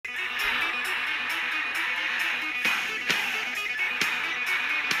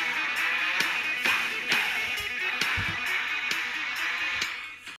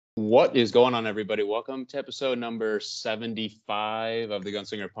What is going on, everybody? Welcome to episode number 75 of the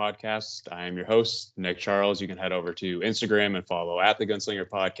Gunslinger Podcast. I am your host, Nick Charles. You can head over to Instagram and follow at the Gunslinger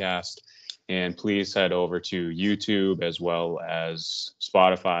Podcast. And please head over to YouTube as well as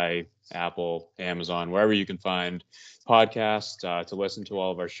Spotify, Apple, Amazon, wherever you can find podcasts to listen to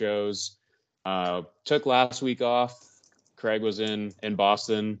all of our shows. Took last week off. Craig was in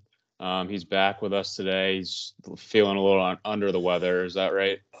Boston. He's back with us today. He's feeling a little under the weather. Is that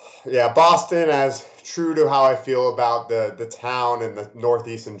right? Yeah, Boston, as true to how I feel about the town and the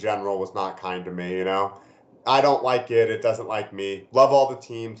Northeast in general, was not kind to me, I don't like it. It doesn't like me. Love all the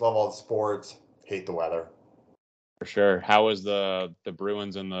teams, love all the sports, hate the weather. For sure. How was the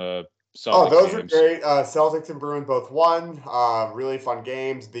Bruins and the Celtics Oh, those games? are great. Celtics and Bruins both won. Really fun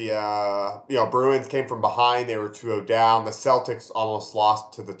games. The Bruins came from behind. They were 2-0 down. The Celtics almost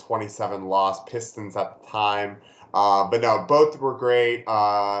lost to the 27 loss Pistons at the time. But no, both were great.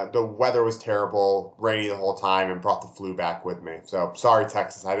 The weather was terrible, rainy the whole time, and brought the flu back with me. So sorry,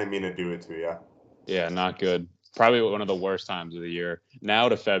 Texas. I didn't mean to do it to you. Yeah, not good. Probably one of the worst times of the year. Now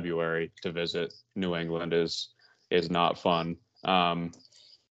to February to visit New England is not fun.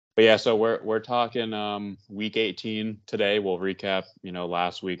 But yeah, so we're talking week 18 today. We'll recap,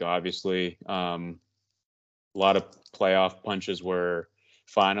 last week, obviously. A lot of playoff punches were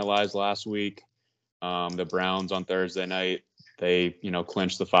finalized last week. The Browns on Thursday night, they,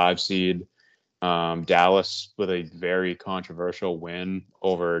 clinched the 5 seed. Dallas with a very controversial win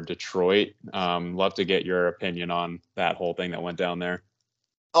over Detroit. Love to get your opinion on that whole thing that went down there.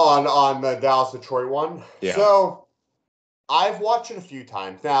 On the Dallas-Detroit one? Yeah. So I've watched it a few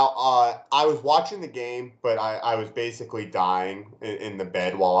times. Now, I was watching the game, but I was basically dying in the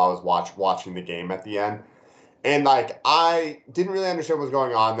bed while I was watching the game at the end. And, I didn't really understand what was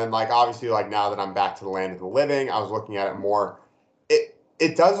going on. Then, obviously, now that I'm back to the land of the living, I was looking at it more.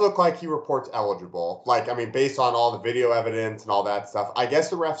 It does look like he reports eligible. Based on all the video evidence and all that stuff. I guess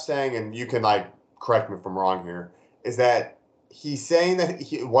the ref's saying, and you can, correct me if I'm wrong here, is that he's saying that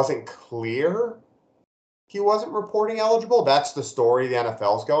it wasn't clear he wasn't reporting eligible. That's the story the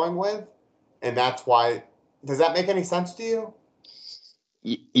NFL's going with. And that's why. Does that make any sense to you?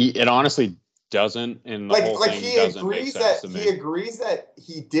 It honestly doesn't, and the whole thing doesn't make sense to me. He agrees that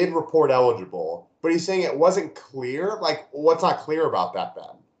he did report eligible, but he's saying it wasn't clear. What's not clear about that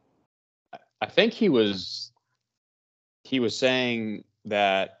then? I think he was saying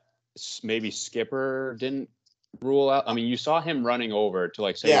that maybe Skipper didn't rule out. I mean, you saw him running over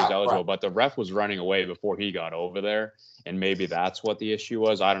to say he was eligible, right. But the ref was running away before he got over there, and maybe that's what the issue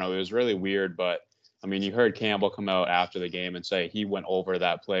was. I don't know. It was really weird, but I mean, you heard Campbell come out after the game and say he went over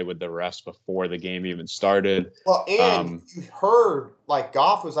that play with the refs before the game even started. Well, and you heard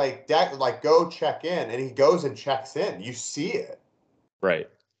Goff was go check in, and he goes and checks in. You see it, right?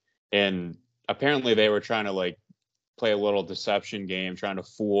 And apparently they were trying to play a little deception game, trying to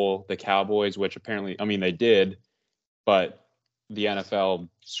fool the Cowboys, which apparently, I mean, they did, but the NFL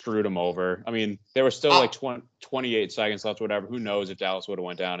screwed them over. I mean, there was still 28 seconds left, whatever. Who knows if Dallas would have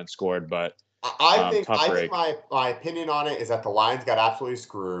went down and scored, but I think my opinion on it is that the Lions got absolutely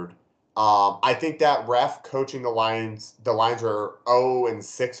screwed. I think that ref coaching the Lions are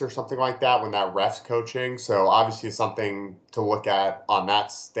 0-6 or something like that when that ref's coaching. So obviously something to look at on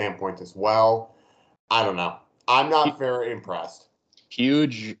that standpoint as well. I don't know. I'm not very impressed.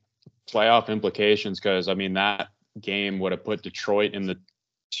 Huge playoff implications because, I mean, that game would have put Detroit in the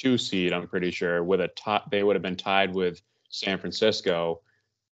 2 seed, I'm pretty sure. They would have been tied with San Francisco.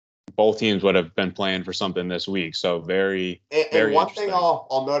 Both teams would have been playing for something this week. So very one thing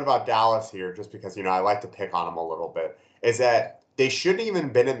I'll note about Dallas here, just because, I like to pick on them a little bit, is that they shouldn't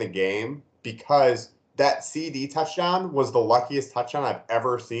even been in the game because that CD touchdown was the luckiest touchdown I've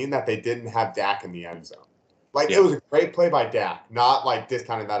ever seen that they didn't have Dak in the end zone. It was a great play by Dak, not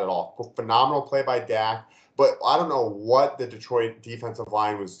discounting that at all. Phenomenal play by Dak. But I don't know what the Detroit defensive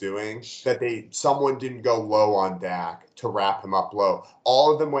line was doing that someone didn't go low on Dak to wrap him up low.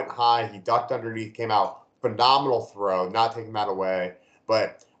 All of them went high. He ducked underneath, came out. Phenomenal throw, not taking that away.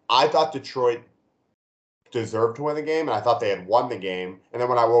 But I thought Detroit deserved to win the game, and I thought they had won the game. And then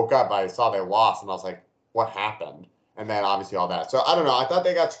when I woke up, I saw they lost, and I was like, what happened? And then obviously all that. So I don't know. I thought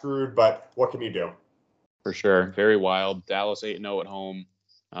they got screwed, but what can you do? For sure. Very wild. Dallas 8-0 at home.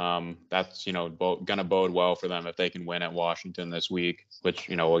 That's, gonna bode well for them if they can win at Washington this week, which,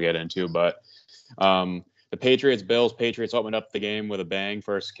 we'll get into. But the Patriots opened up the game with a bang.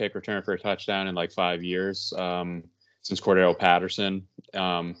 First kick return for a touchdown in 5 years since Cordero Patterson.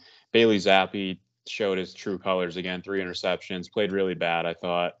 Bailey Zappi showed his true colors again. 3 interceptions. Played really bad, I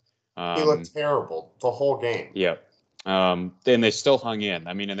thought. He looked terrible the whole game. Yep. Then they still hung in.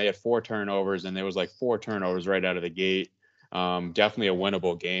 I mean, and they had 4 turnovers, and there was like 4 turnovers right out of the gate. Definitely a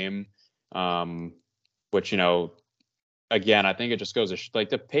winnable game. Which, again, I think it just goes to like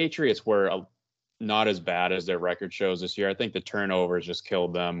the Patriots were not as bad as their record shows this year. I think the turnovers just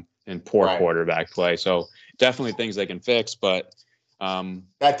killed them in poor Right. quarterback play. So definitely things they can fix, but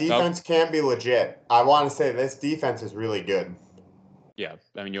that defense can be legit. I want to say this defense is really good. Yeah,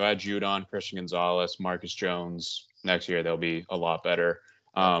 I mean, you add Judon, Christian Gonzalez, Marcus Jones. Next year they'll be a lot better.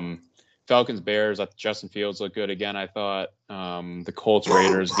 Falcons, Bears. Justin Fields looked good again. I thought the Colts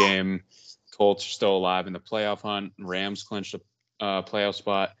Raiders game. Colts are still alive in the playoff hunt. Rams clinched a playoff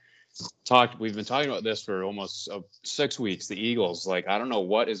spot. We've been talking about this for almost 6 weeks. The Eagles, like, I don't know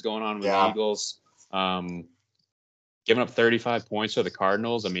what is going on with the Eagles. Giving up 35 points to the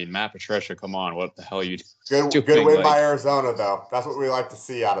Cardinals. I mean, Matt Patricia, come on, what the hell are you doing? Good win by Arizona, though. That's what we like to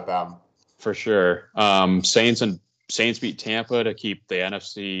see out of them. For sure. Saints beat Tampa to keep the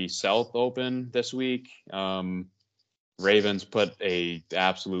NFC South open this week. Ravens put a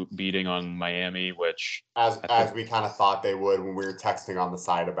absolute beating on Miami, which as we kind of thought they would when we were texting on the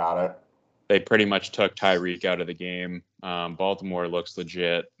side about it. They pretty much took Tyreek out of the game. Baltimore looks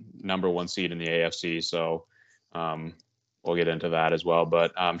legit, number 1 seed in the AFC, so we'll get into that as well.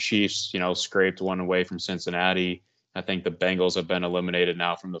 But Chiefs, scraped one away from Cincinnati. I think the Bengals have been eliminated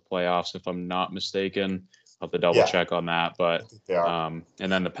now from the playoffs, if I'm not mistaken. I'll have to double check on that. But and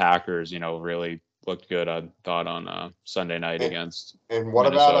then the Packers, really looked good, I thought, on Sunday night against. And what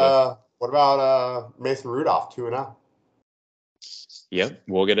Minnesota. About Mason Rudolph 2-0? Yep,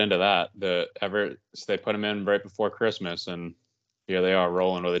 we'll get into that. They put him in right before Christmas, and here they are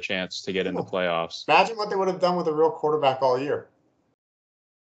rolling with a chance to get in the playoffs. Imagine what they would have done with a real quarterback all year.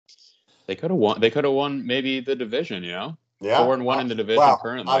 They could have won. They could have won maybe the division. Yeah, 4-1 in the division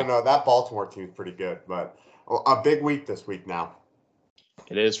currently. I don't know. That Baltimore team is pretty good, but a big week this week now.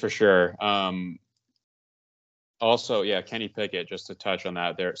 It is for sure. Also, Kenny Pickett. Just to touch on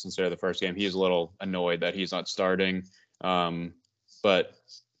that, since they're the first game, he's a little annoyed that he's not starting. But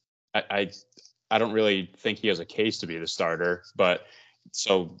I don't really think he has a case to be the starter. But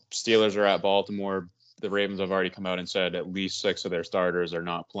so Steelers are at Baltimore. The Ravens have already come out and said at least 6 of their starters are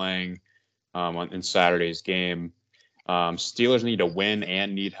not playing in Saturday's game. Steelers need to win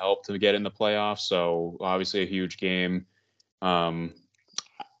and need help to get in the playoffs. So obviously a huge game.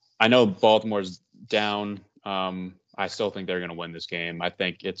 I know Baltimore's down. I still think they're going to win this game. I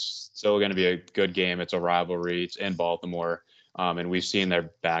think it's still going to be a good game. It's a rivalry. It's in Baltimore. And we've seen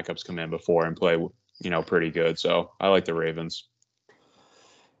their backups come in before and play, pretty good. So I like the Ravens.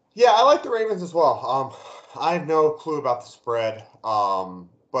 Yeah, I like the Ravens as well. I have no clue about the spread,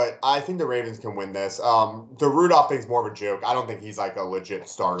 but I think the Ravens can win this. The Rudolph thing's more of a joke. I don't think he's like a legit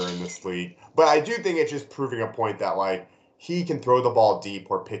starter in this league. But I do think it's just proving a point that, like, he can throw the ball deep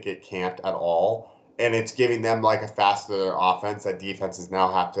where Pickett can't at all. And it's giving them, like, a faster offense that defenses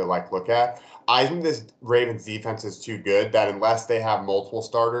now have to, like, look at. I think this Ravens defense is too good that unless they have multiple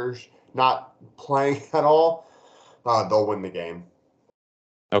starters not playing at all, they'll win the game.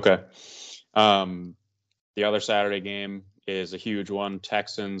 Okay. The other Saturday game is a huge one,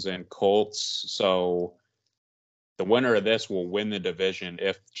 Texans and Colts. So the winner of this will win the division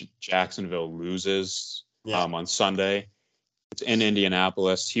if Jacksonville loses on Sunday. It's in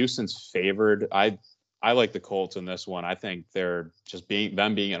Indianapolis. Houston's favored. I like the Colts in this one. I think they're just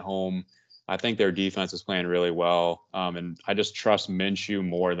being at home. I think their defense is playing really well. And I just trust Minshew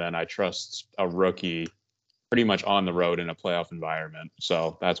more than I trust a rookie pretty much on the road in a playoff environment.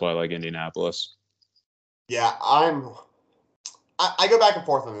 So that's why I like Indianapolis. Yeah, I go back and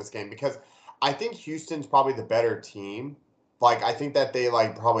forth on this game because I think Houston's probably the better team. Like, I think that they,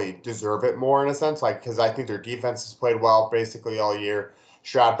 like, probably deserve it more in a sense, like, because I think their defense has played well basically all year.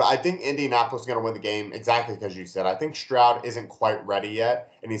 Stroud, but I think Indianapolis is going to win the game exactly because you said. I think Stroud isn't quite ready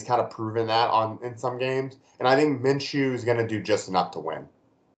yet, and he's kind of proven that in some games. And I think Minshew is going to do just enough to win.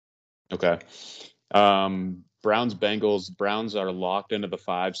 Okay. Browns, Bengals. Browns are locked into the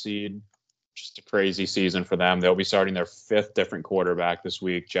 5 seed. Just a crazy season for them. They'll be starting their 5th different quarterback this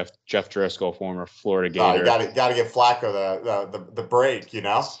week. Jeff Driscoll, former Florida Gator. You got to give Flacco the break,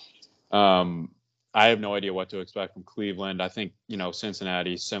 I have no idea what to expect from Cleveland. I think,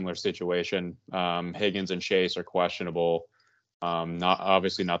 Cincinnati, similar situation. Higgins and Chase are questionable. Not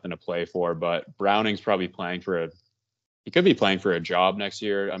obviously nothing to play for, but Browning's probably he could be playing for a job next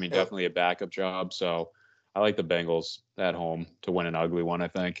year. I mean, definitely a backup job. So I like the Bengals at home to win an ugly one, I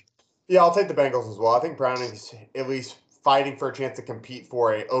think. Yeah, I'll take the Bengals as well. I think Browning's at least fighting for a chance to compete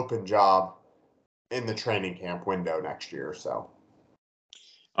for an open job in the training camp window next year or so.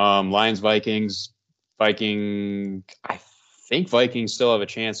 Lions, Vikings I think Vikings still have a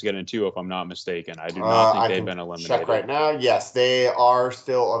chance to get in 2 if I'm not mistaken. I do not think they've been eliminated. Check right now. Yes, they are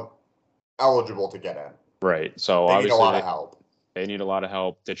still eligible to get in. Right. So they obviously need a lot of help. They need a lot of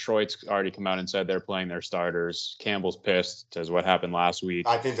help. Detroit's already come out and said they're playing their starters. Campbell's pissed as what happened last week.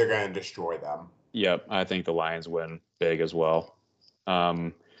 I think they're going to destroy them. Yep. I think the Lions win big as well.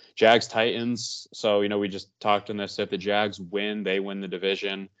 Jags Titans. So, we just talked on this. If the Jags win, they win the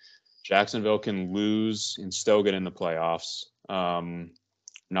division. Jacksonville can lose and still get in the playoffs.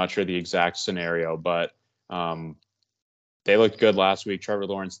 Not sure the exact scenario, but they looked good last week. Trevor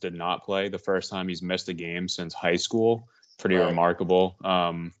Lawrence did not play the first time he's missed a game since high school. Pretty remarkable.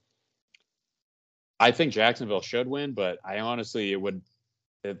 I think Jacksonville should win, but I honestly,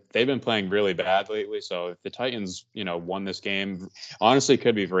 they've been playing really bad lately. So if the Titans, won this game, honestly,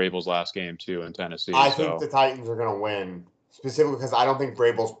 could be Vrabel's last game too in Tennessee. I think the Titans are going to win, specifically because I don't think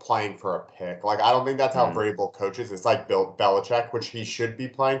Vrabel's playing for a pick. Like, I don't think that's how Vrabel coaches. It's like Bill Belichick, which he should be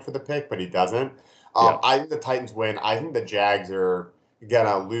playing for the pick, but he doesn't. I think the Titans win. I think the Jags are going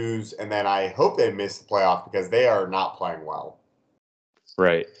to lose, and then I hope they miss the playoff because they are not playing well.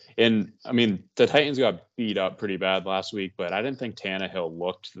 Right. And, the Titans got beat up pretty bad last week, but I didn't think Tannehill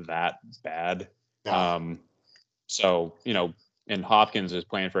looked that bad. No. And Hopkins is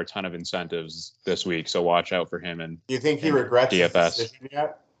playing for a ton of incentives this week, so watch out for him. And do you think he regrets his decision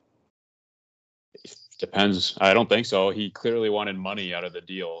yet? Depends. I don't think so. He clearly wanted money out of the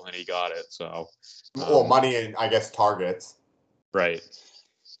deal, and he got it. So, money and I guess targets. Right.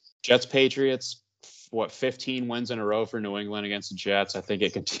 Jets Patriots. 15 wins in a row for New England against the Jets. I think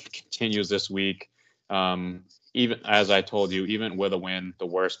it continues this week. Even as I told you, even with a win, the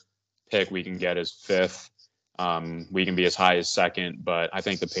worst pick we can get is 5th. We can be as high as 2nd, but I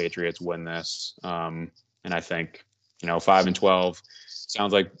think the Patriots win this. And I think, 5-12.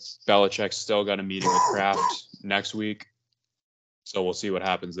 Sounds like Belichick's still got a meeting with Kraft next week. So we'll see what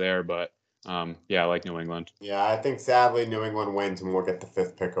happens there. But I like New England. Yeah, I think sadly New England wins and we'll get the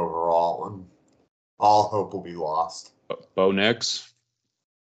 5th pick overall. And all hope will be lost. Bo Nix?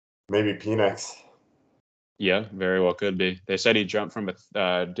 Maybe Penix. Yeah, very well could be. They said he jumped from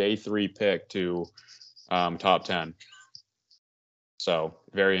a day 3 pick to top 10. So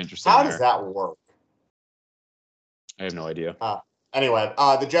very interesting. How does that work? I have no idea. Anyway,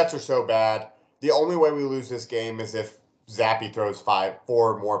 the Jets are so bad. The only way we lose this game is if Zappe throws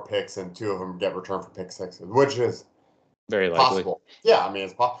 4 more picks and 2 of them get returned for pick sixes, which is very likely. Possible. Yeah,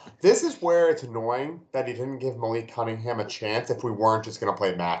 it's possible. This is where it's annoying that he didn't give Malik Cunningham a chance if we weren't just going to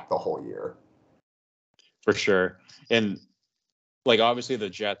play Mac the whole year. For sure. And, obviously the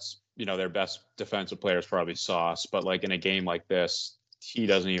Jets, their best defensive player is probably Sauce. But, in a game like this, he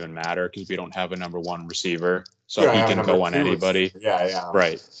doesn't even matter because we don't have a number 1 receiver. So he can go on anybody. Yeah.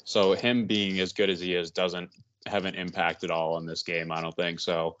 Right. So him being as good as he is doesn't have an impact at all on this game, I don't think.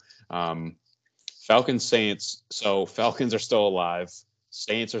 So, Falcons, Saints. So Falcons are still alive.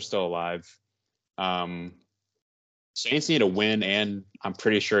 Saints are still alive. Saints need a win, and I'm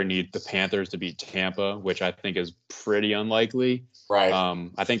pretty sure need the Panthers to beat Tampa, which I think is pretty unlikely. Right.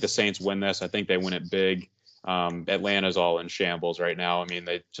 I think the Saints win this. I think they win it big. Atlanta's all in shambles right now.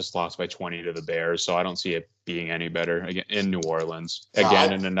 They just lost by 20 to the Bears, so I don't see it being any better again in New Orleans.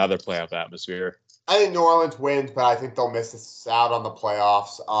 Again, in another playoff atmosphere. I think New Orleans wins, but I think they'll miss this out on the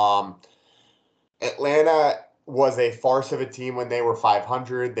playoffs. Atlanta was a farce of a team when they were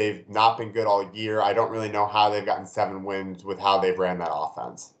 500. They've not been good all year. I don't really know how they've gotten 7 wins with how they've ran that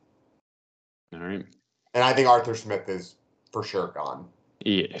offense. All right. And I think Arthur Smith is for sure gone.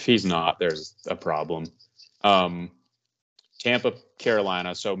 Yeah, if he's not, there's a problem. Tampa,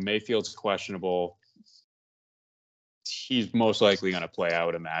 Carolina. So Mayfield's questionable. He's most likely going to play, I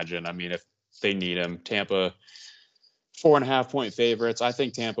would imagine. If they need him. Tampa, 4.5-point favorites. I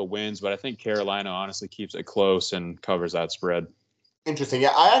think Tampa wins, but I think Carolina honestly keeps it close and covers that spread. Interesting.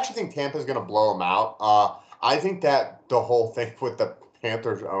 Yeah, I actually think Tampa's going to blow them out. I think that the whole thing with the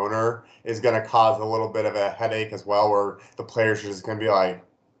Panthers owner is going to cause a little bit of a headache as well, where the players are just going to be like,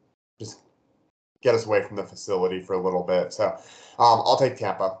 just get us away from the facility for a little bit. So I'll take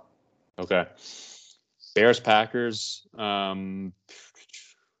Tampa. Okay. Bears, Packers.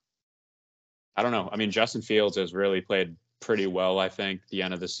 I don't know. Justin Fields has really played pretty well, I think, the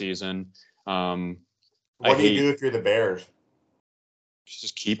end of the season. What do you do if you're the Bears?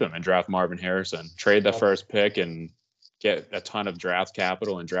 Just keep him and draft Marvin Harrison. Trade the first pick and get a ton of draft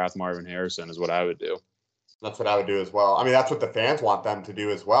capital and draft Marvin Harrison is what I would do. That's what I would do as well. That's what the fans want them to do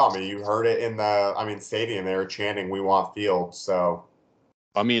as well. You heard it in the stadium. They were chanting, "We want Fields." So.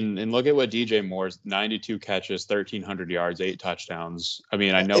 And look at what DJ Moore's 92 catches, 1,300 yards, 8 touchdowns. I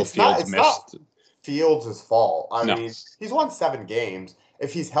know Fields Fields' fault. I No, mean, he's won 7 games.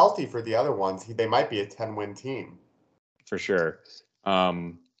 If he's healthy for the other ones, they might be a 10-win team. for sure.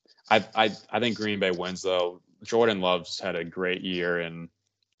 I think Green Bay wins though. Jordan Love's had a great year, and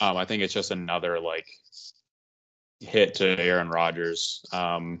I think it's just another like hit to Aaron Rodgers.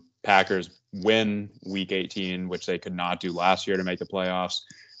 Packers win Week 18, which they could not do last year to make the playoffs.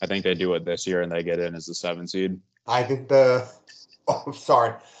 I think they do it this year, and they get in as the 7th seed. I think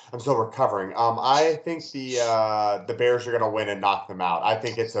sorry, I'm still recovering. I think the Bears are going to win and knock them out. I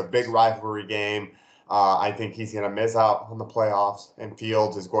think it's a big rivalry game. I think he's going to miss out on the playoffs, and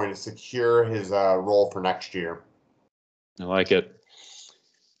Fields is going to secure his role for next year. I like it.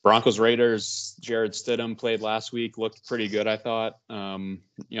 Broncos Raiders, Jared Stidham played last week, looked pretty good, I thought.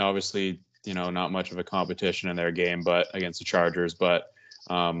 Obviously, not much of a competition in their game, but against the Chargers. But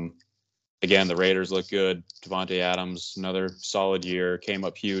again, the Raiders look good. Devontae Adams, another solid year, came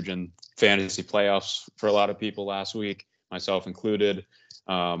up huge in fantasy playoffs for a lot of people last week, myself included.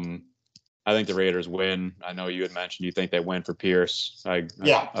 I think the Raiders win. I know you had mentioned you think they win for Pierce. I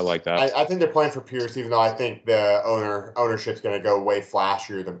like that. I think they're playing for Pierce, even though I think the ownership's going to go way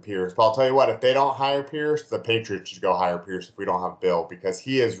flashier than Pierce. But I'll tell you what, if they don't hire Pierce, the Patriots should go hire Pierce if we don't have Bill, because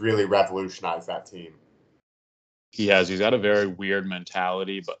he has really revolutionized that team. He has. He's got a very weird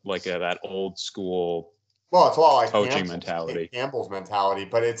mentality, but like that old school. Well, it's a lot like coaching mentality. Campbell's mentality,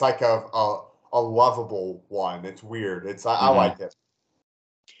 but it's like a lovable one. It's weird. I like it.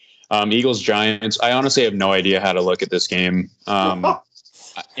 Eagles Giants. I honestly have no idea how to look at this game. And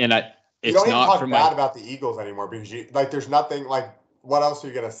it's you don't even talk bad about the Eagles anymore, because there's nothing like, what else are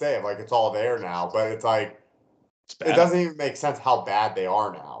you gonna say? Like, it's all there now, but it's like it doesn't even make sense how bad they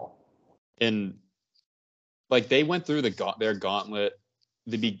are now. And like they went through their gauntlet,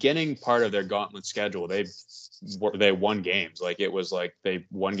 the beginning part of their gauntlet schedule. They won games. Like it was like they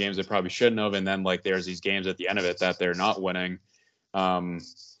won games they probably shouldn't have, and then like there's these games at the end of it that they're not winning.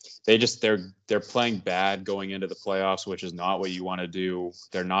 They're playing bad going into the playoffs, which is not what you want to do.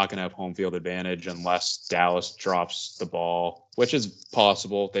 They're not going to have home field advantage unless Dallas drops the ball, which is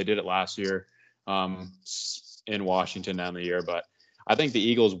possible. They did it last year in Washington down the year, but I think the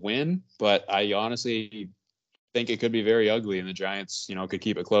Eagles win, but I honestly think it could be very ugly, and the Giants, could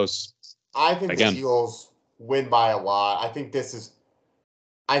keep it close. I think the Eagles win by a lot. I think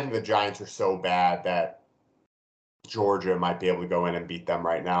the Giants are so bad that Georgia might be able to go in and beat them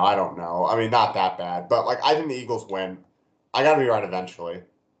right now. I don't know. I mean, not that bad, but I think the Eagles win. I got to be right eventually.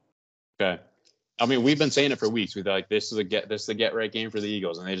 Okay. I mean, we've been saying it for weeks. We're like, this is a get right game for the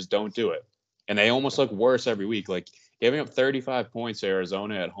Eagles, and they just don't do it. And they almost look worse every week. Like giving up 35 points to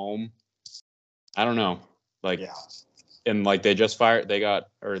Arizona at home. I don't know. And they just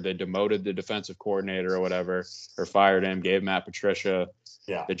they demoted the defensive coordinator or whatever, or fired him, gave Matt Patricia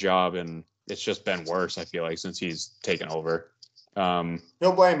the job, and it's just been worse, I feel like, since he's taken over.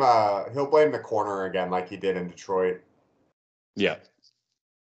 He'll blame the corner again, like he did in Detroit. Yeah.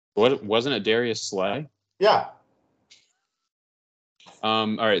 Wasn't it Darius Slay? Yeah.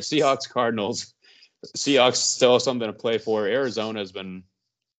 All right, Seahawks, Cardinals. Seahawks still have something to play for.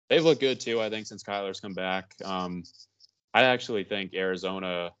 They've looked good too, I think, since Kyler's come back. I actually think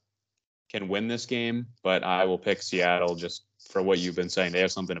Arizona can win this game, but I will pick Seattle just for what you've been saying. They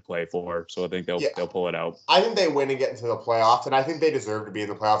have something to play for, so I think they'll pull it out. I think they win and get into the playoffs, and I think they deserve to be in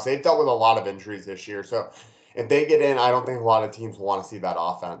the playoffs. They've dealt with a lot of injuries this year, so if they get in, I don't think a lot of teams will want to see that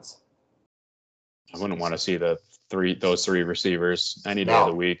offense. I wouldn't want to see those three receivers any day of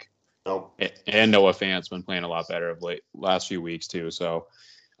the week. Nope. And Noah Fant's been playing a lot better of last few weeks too. So,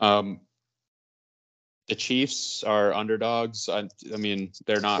 the Chiefs are underdogs. I mean,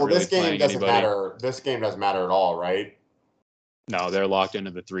 they're not really playing anybody. This game doesn't matter at all, right? No, they're locked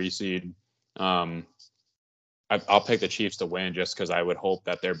into the 3 seed. I'll pick the Chiefs to win just because I would hope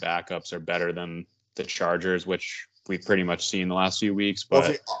that their backups are better than the Chargers, which we've pretty much seen the last few weeks.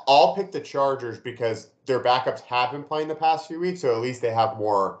 But I'll pick the Chargers because their backups have been playing the past few weeks, so at least they have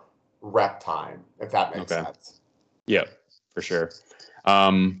more rep time, if that makes sense. Yeah, for sure.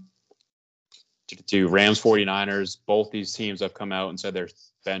 To Rams 49ers, both these teams have come out and said they're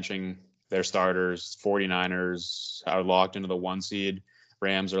benching their starters. 49ers are locked into the 1 seed.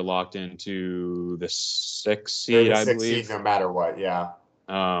 Rams are locked into the 6 seed, I believe. Seed no matter what, yeah.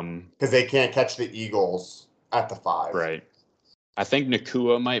 Because they can't catch the Eagles at the 5. Right. I think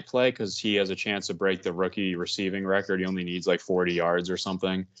Nakua might play because he has a chance to break the rookie receiving record. He only needs 40 yards or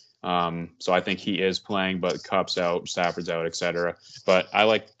something. So I think he is playing, but Kupp's out, Stafford's out, etc. But I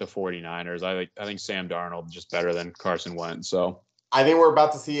like the 49ers. I think Sam Darnold just better than Carson Wentz. So I think we're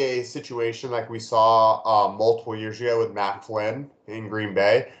about to see a situation like we saw multiple years ago with Matt Flynn in Green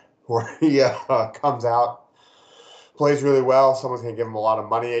Bay. where he comes out, plays really well. Someone's going to give him a lot of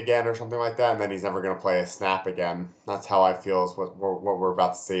money again or something like that, and then he's never going to play a snap again. That's how I feel is what we're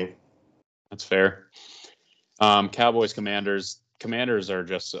about to see. That's fair. Cowboys, Commanders. Commanders are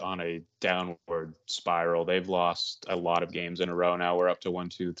just on a downward spiral. They've lost a lot of games in a row now. We're up to 1,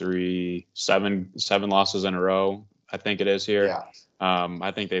 2, 3, 7 losses in a row. I think it is here. Yeah.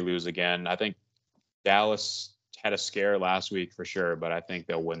 I think they lose again. I think Dallas had a scare last week for sure, but I think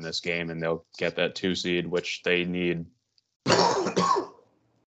they'll win this game and they'll get that 2 seed, which they need.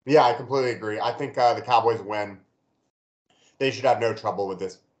 Yeah, I completely agree. I think the Cowboys win. They should have no trouble with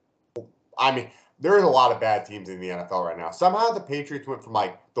this. I mean, there is a lot of bad teams in the NFL right now. Somehow the Patriots went from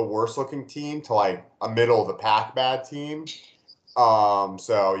like the worst looking team to like a middle of the pack bad team.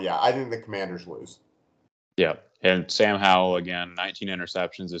 So yeah, I think the Commanders lose. Yeah. And Sam Howell again, 19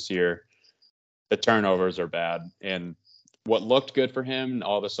 interceptions this year. The turnovers are bad. And what looked good for him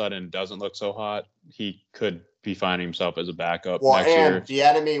all of a sudden doesn't look so hot. He could be finding himself as a backup next year. The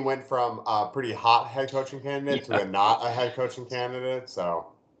enemy went from a pretty hot head coaching candidate to a not a head coaching candidate.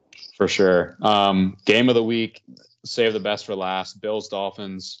 So for sure. Game of the week, save the best for last. Bills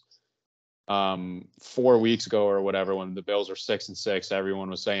Dolphins. 4 weeks ago or whatever, when the Bills were 6-6, everyone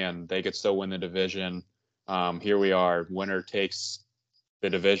was saying they could still win the division. Here we are. Winner takes the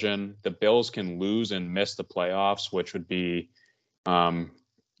division. The Bills can lose and miss the playoffs, which would be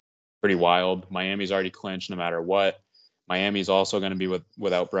pretty wild. Miami's already clinched no matter what. Miami's also going to be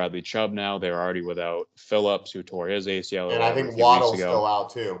without Bradley Chubb now. They're already without Phillips, who tore his ACL. And I think Waddle's still out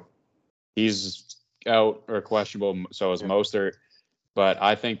too. He's out or questionable. So is Mostert. But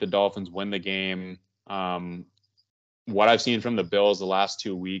I think the Dolphins win the game. What I've seen from the Bills the last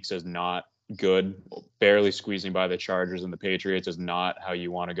 2 weeks is not good. Barely squeezing by the Chargers and the Patriots is not how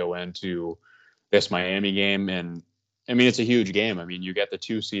you want to go into this Miami game. And I mean, it's a huge game. I mean, you get the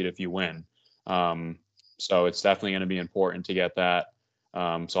 2 seed if you win. So it's definitely going to be important to get that.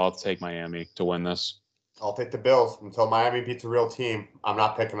 So I'll take Miami to win this. I'll take the Bills until Miami beats a real team. I'm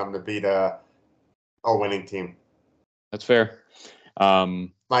not picking them to beat a winning team. That's fair.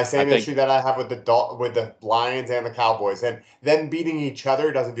 My same issue that I have with the Lions and the Cowboys, and then beating each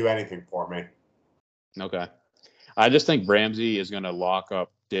other doesn't do anything for me. Okay. I just think Ramsey is going to lock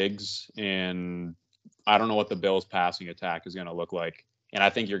up Diggs, and I don't know what the Bills' passing attack is going to look like. And I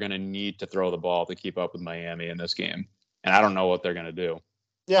think you're going to need to throw the ball to keep up with Miami in this game. And I don't know what they're going to do.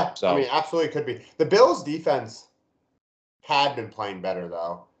 Yeah, so, I mean, absolutely could be. The Bills' defense had been playing better,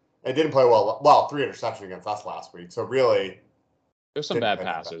 though. It didn't play well. Well, 3 interceptions against us last week. So really, there's some bad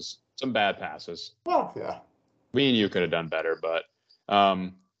passes. Some bad passes. Well, yeah. Me and you could have done better, but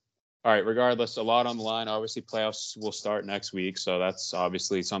all right, regardless, a lot on the line. Obviously, playoffs will start next week, so that's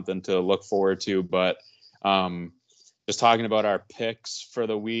obviously something to look forward to. But just talking about our picks for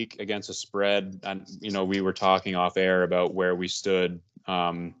the week against a spread, and we were talking off air about where we stood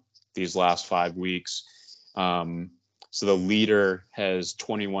these last 5 weeks. So the leader has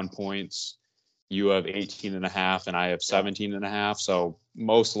 21 points. You have 18.5, and I have 17.5. So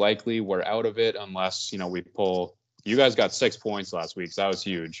most likely we're out of it unless, we pull. You guys got 6 points last week, so that was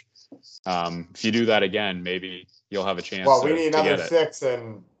huge. If you do that again, maybe you'll have a chance. Well, we need another 6,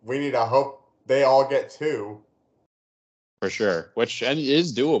 and we need to hope they all get 2. For sure, which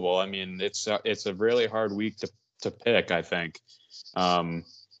is doable. I mean, it's a really hard week to pick, I think.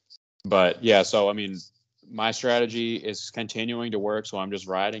 But yeah, so I mean, my strategy is continuing to work, so I'm just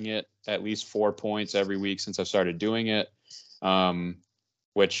riding it at least 4 points every week since I've started doing it,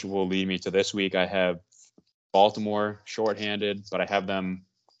 which will lead me to this week. I have Baltimore shorthanded, but I have them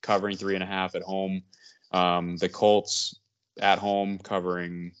covering 3.5 at home. The Colts at home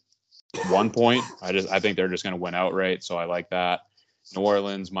covering 1 point. I think they're just going to win outright, so I like that. New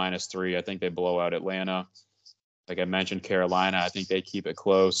Orleans -3. I think they blow out Atlanta. Like I mentioned, Carolina, I think they keep it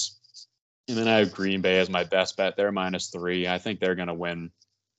close. And then I have Green Bay as my best bet. They're -3. I think they're going to win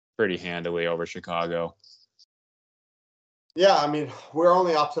pretty handily over Chicago. Yeah, I mean, we're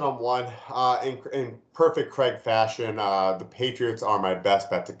only opted on one. In perfect Craig fashion, the Patriots are my best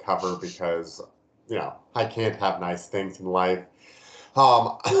bet to cover because, I can't have nice things in life.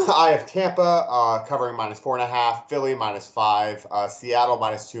 I have Tampa covering -4.5, Philly -5, Seattle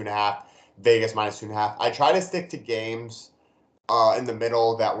 -2.5, Vegas -2.5. I try to stick to games in the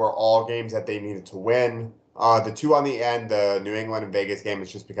middle that were all games that they needed to win. The 2 on the end, the New England and Vegas game, is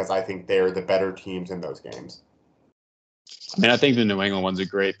just because I think they're the better teams in those games. I mean, I think the New England one's a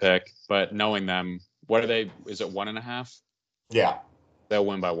great pick, but knowing them, what are they? Is it 1.5? Yeah. They'll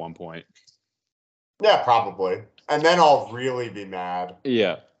win by 1 point. Yeah, probably. And then I'll really be mad.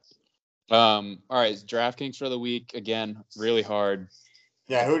 Yeah. All right, DraftKings for the week. Again, really hard.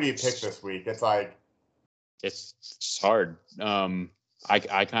 Yeah, who do you pick this week? It's like it's hard.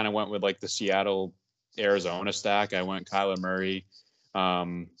 I kind of went with like the Seattle Arizona stack. I went Kyler Murray,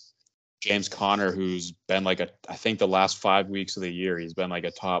 James Conner, who's been like I think the last 5 weeks of the year, he's been like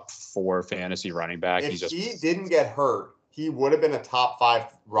a top 4 fantasy running back. if he didn't get hurt, he would have been a top 5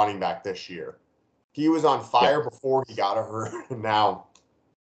 running back this year. He was on fire before he got hurt. Now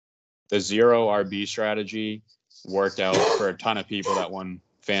the 0 RB strategy worked out for a ton of people that won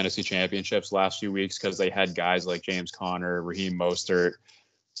fantasy championships last few weeks because they had guys like James Conner, Raheem Mostert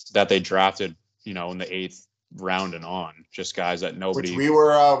that they drafted, in the 8th round and on, just guys that nobody. Which we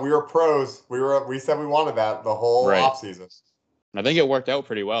were pros. We said we wanted that the whole offseason. And I think it worked out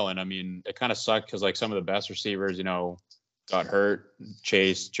pretty well. And I mean, it kind of sucked because like some of the best receivers, got hurt.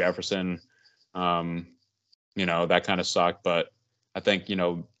 Chase, Jefferson, that kind of sucked. But I think,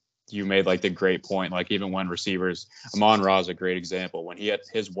 you made like the great point. Like even when receivers, Amon-Ra is a great example. When he had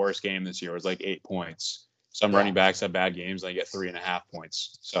his worst game this year, it was like 8 points. Some running backs have bad games, they get 3.5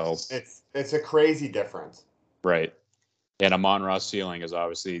 points. So it's a crazy difference. Right. And Amon-Ra's ceiling is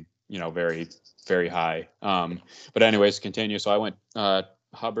obviously, very, very high. But anyways, continue. So I went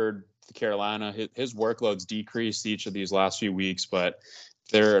Hubbard to Carolina. His workload's decreased each of these last few weeks, but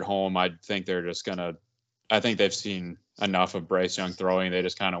they're at home. I think they're just I think they've seen enough of Bryce Young throwing. They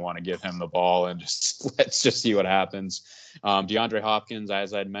just kind of want to give him the ball and just let's just see what happens. DeAndre Hopkins,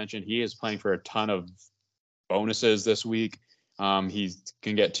 as I'd mentioned, he is playing for a ton of bonuses this week. He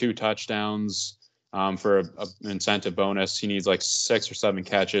can get 2 touchdowns for an incentive bonus. He needs like 6 or 7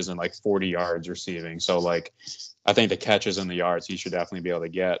 catches and like 40 yards receiving. So like, I think the catches and the yards he should definitely be able to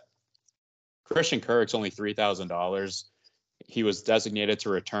get. Christian Kirk's only $3,000. He was designated to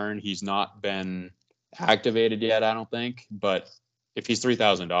return. He's not been activated yet, I don't think. But if he's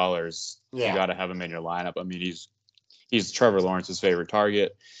 $3,000, you got to have him in your lineup. I mean, he's Trevor Lawrence's favorite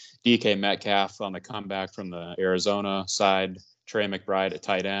target. DK Metcalf on the comeback from the Arizona side. Trey McBride at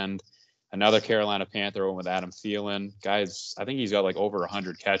tight end. Another Carolina Panther with Adam Thielen. Guys, I think he's got like over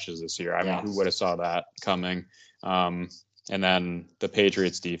 100 catches this year. I mean, who would have saw that coming? And then the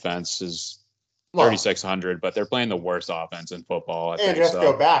Patriots defense is 3,600, but they're playing the worst offense in football. I think just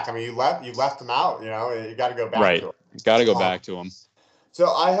go back. I mean, you left them out. You got to go back to them. Got to go back to them.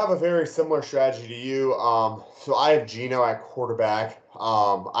 So I have a very similar strategy to you. So I have Geno at quarterback.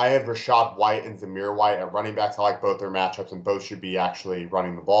 I have Rachaad White and Zamir White at running backs. I like both their matchups, and both should be actually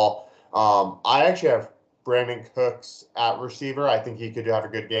running the ball. I actually have Brandon Cooks at receiver. I think he could have a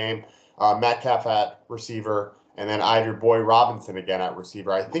good game. Metcalf at receiver. And then I have your boy Robinson again at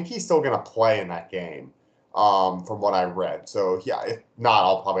receiver. I think he's still going to play in that game, from what I read. So, yeah, if not,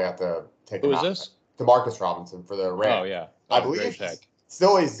 I'll probably have to take him out. Who is this? DeMarcus Robinson for the Rams. Oh, yeah. I believe he's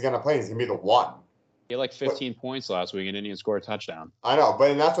going to play. He's going to be the one. He had like 15 points last week and didn't even score a touchdown. I know,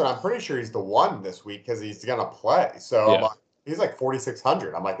 but that's what I'm pretty sure he's the one this week because he's going to play. So he's like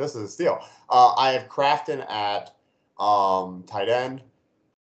 4,600. I'm like, this is a steal. I have Crafton at tight end.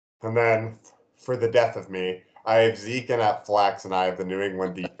 And then for the death of me, I have Zeke in at flex, and I have the New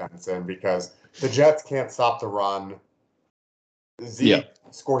England defense in because the Jets can't stop the run. Zeke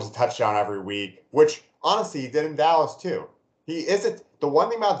scores a touchdown every week, which honestly he did in Dallas too. He isn't the one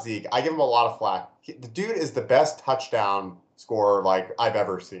thing about Zeke. I give him a lot of flack. The dude is the best touchdown scorer like I've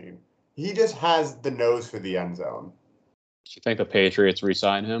ever seen. He just has the nose for the end zone. Do you think the Patriots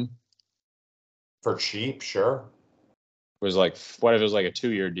re-sign him for cheap? Sure. It was like, what if it was like a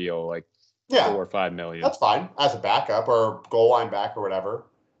 2-year deal, like 4 or 5 million? That's fine as a backup or goal line back or whatever.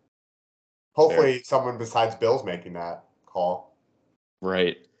 Hopefully, someone besides Bill's making that call.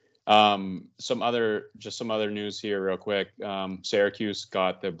 Right. Some other news here real quick. Syracuse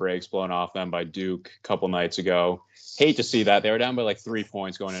got the brakes blown off them by Duke a couple nights ago. Hate to see that. They were down by like 3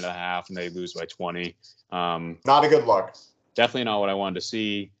 points going into half and they lose by 20. Not a good look. Definitely not what I wanted to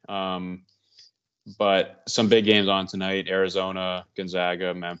see. But some big games on tonight: Arizona,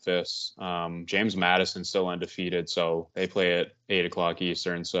 Gonzaga, Memphis. James Madison still undefeated, so they play at 8:00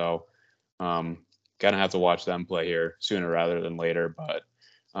 Eastern. So gonna have to watch them play here sooner rather than later. But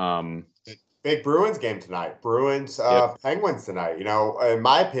big Bruins game tonight. Bruins Penguins tonight. In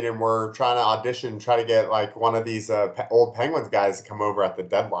my opinion, we're trying to try to get like one of these old Penguins guys to come over at the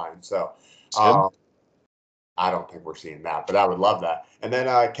deadline. So I don't think we're seeing that, but I would love that. And then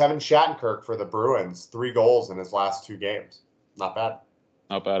Kevin Shattenkirk for the Bruins, 3 goals in his last 2 games. Not bad.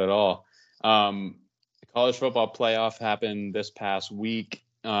 Not bad at all. The college football playoff happened this past week.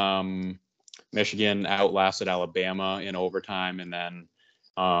 Michigan outlasted Alabama in overtime, and then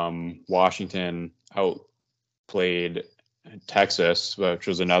Washington outplayed Texas, which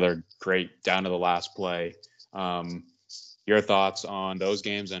was another great down to the last play. You your thoughts on those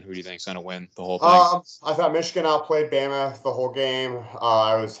games and who do you think's going to win the whole thing? I thought Michigan outplayed Bama the whole game.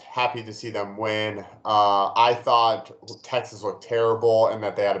 I was happy to see them win. I thought Texas looked terrible and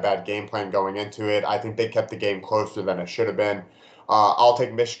that they had a bad game plan going into it. I think they kept the game closer than it should have been. I'll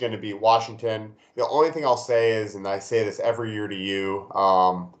take Michigan to beat Washington. The only thing I'll say is, and I say this every year to you,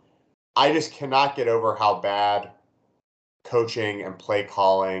 I just cannot get over how bad coaching and play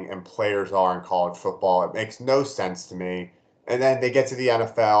calling and players are in college football. It makes no sense to me. And then they get to the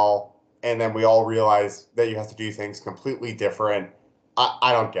NFL, and then we all realize that you have to do things completely different.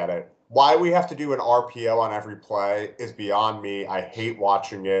 I don't get it. Why we have to do an RPO on every play is beyond me. I hate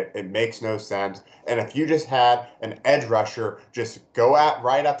watching it. It makes no sense. And if you just had an edge rusher just go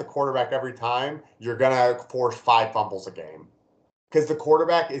right at the quarterback every time, you're going to force 5 fumbles a game. Because the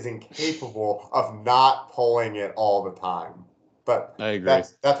quarterback is incapable of not pulling it all the time. But I agree.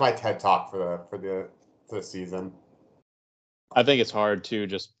 That's my TED talk for the season. I think it's hard too,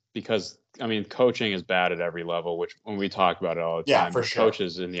 just because I mean, coaching is bad at every level. Which when we talk about it all the time, yeah, for sure.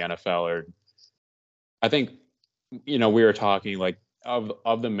 Coaches in the NFL are. I think, we were talking like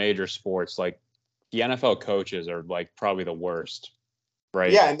of the major sports, like the NFL coaches are like probably the worst.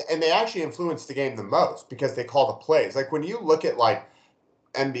 Right. Yeah, and they actually influence the game the most because they call the plays. Like when you look at like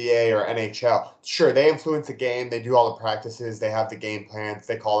NBA or NHL, sure, they influence the game. They do all the practices. They have the game plans.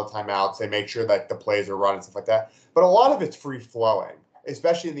 They call the timeouts. They make sure that the plays are run and stuff like that. But a lot of it's free flowing,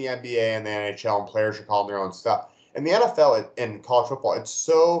 especially in the NBA and the NHL, and players are calling their own stuff. In the NFL and college football, it's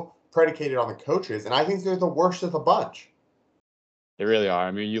so predicated on the coaches, and I think they're the worst of the bunch. They really are.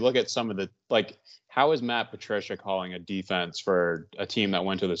 I mean, you look at some of the how is Matt Patricia calling a defense for a team that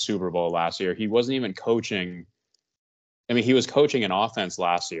went to the Super Bowl last year? He wasn't even coaching. I mean, he was coaching an offense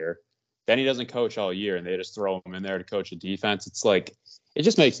last year. Then he doesn't coach all year, and they just throw him in there to coach a defense. It's like, it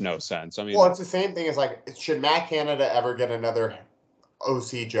just makes no sense. I mean, well, it's the same thing as like, should Matt Canada ever get another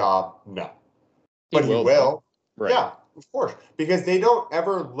OC job? No. But he will. Right. Yeah, of course. Because they don't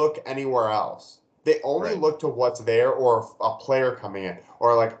ever look anywhere else. They only look to what's there or a player coming in.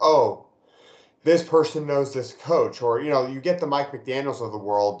 Or like, oh, this person knows this coach, or you get the Mike McDaniels of the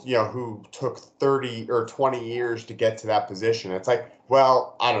world, who took 30 or 20 years to get to that position. It's like,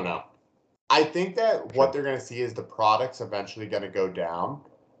 well, I don't know. I think that what they're going to see is the product's eventually going to go down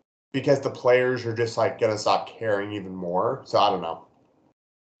because the players are just like going to stop caring even more. So I don't know.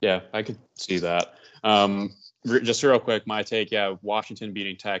 Yeah, I could see that. Just real quick, my take. Yeah, Washington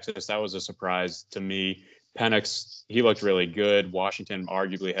beating Texas, that was a surprise to me. Penix, he looked really good. Washington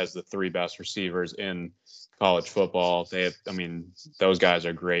arguably has the 3 best receivers in college football. Those guys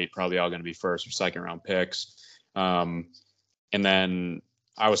are great. Probably all going to be first or second round picks. And then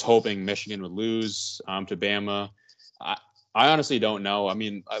I was hoping Michigan would lose to Bama. I honestly don't know. I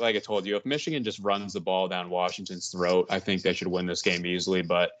mean, like I told you, if Michigan just runs the ball down Washington's throat, I think they should win this game easily.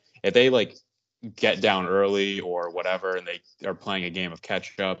 But if they get down early or whatever, and they are playing a game of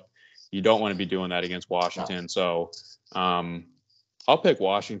catch up, you don't want to be doing that against Washington. So I'll pick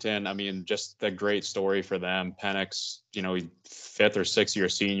Washington. I mean, just a great story for them. Penix, he's 5th or 6th year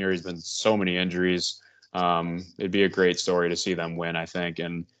senior. He's been so many injuries. It'd be a great story to see them win, I think,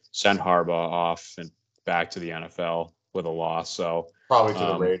 and send Harbaugh off and back to the NFL with a loss. So probably to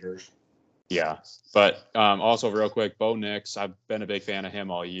the Raiders. Yeah. But also real quick, Bo Nix, I've been a big fan of him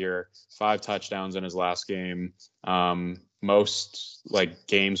all year. 5 touchdowns in his last game. Most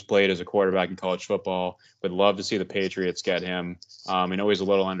games played as a quarterback in college football. Would love to see the Patriots get him. I know he's a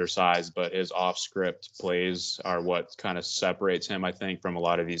little undersized, but his off-script plays are what kind of separates him, I think, from a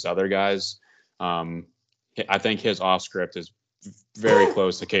lot of these other guys. I think his off-script is very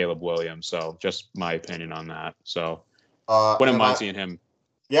close to Caleb Williams. So just my opinion on that. So wouldn't mind seeing him.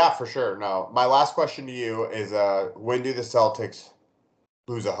 Yeah, for sure. No, my last question to you is, when do the Celtics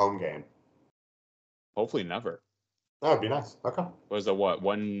lose a home game? Hopefully never. That would be nice. Okay. Was the what?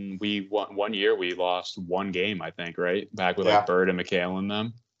 One year we lost 1 game, I think, right? Back with Bird and McHale and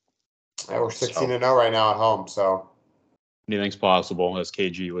them. Yeah, we're 16-0 right now at home, so anything's possible, as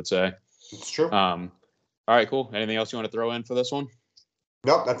KG would say. It's true. All right, cool. Anything else you want to throw in for this one?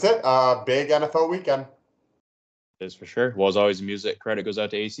 Nope, that's it. Big NFL weekend. It is for sure. Well, as always, music credit goes out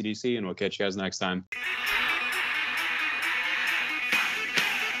to AC/DC, and we'll catch you guys next time.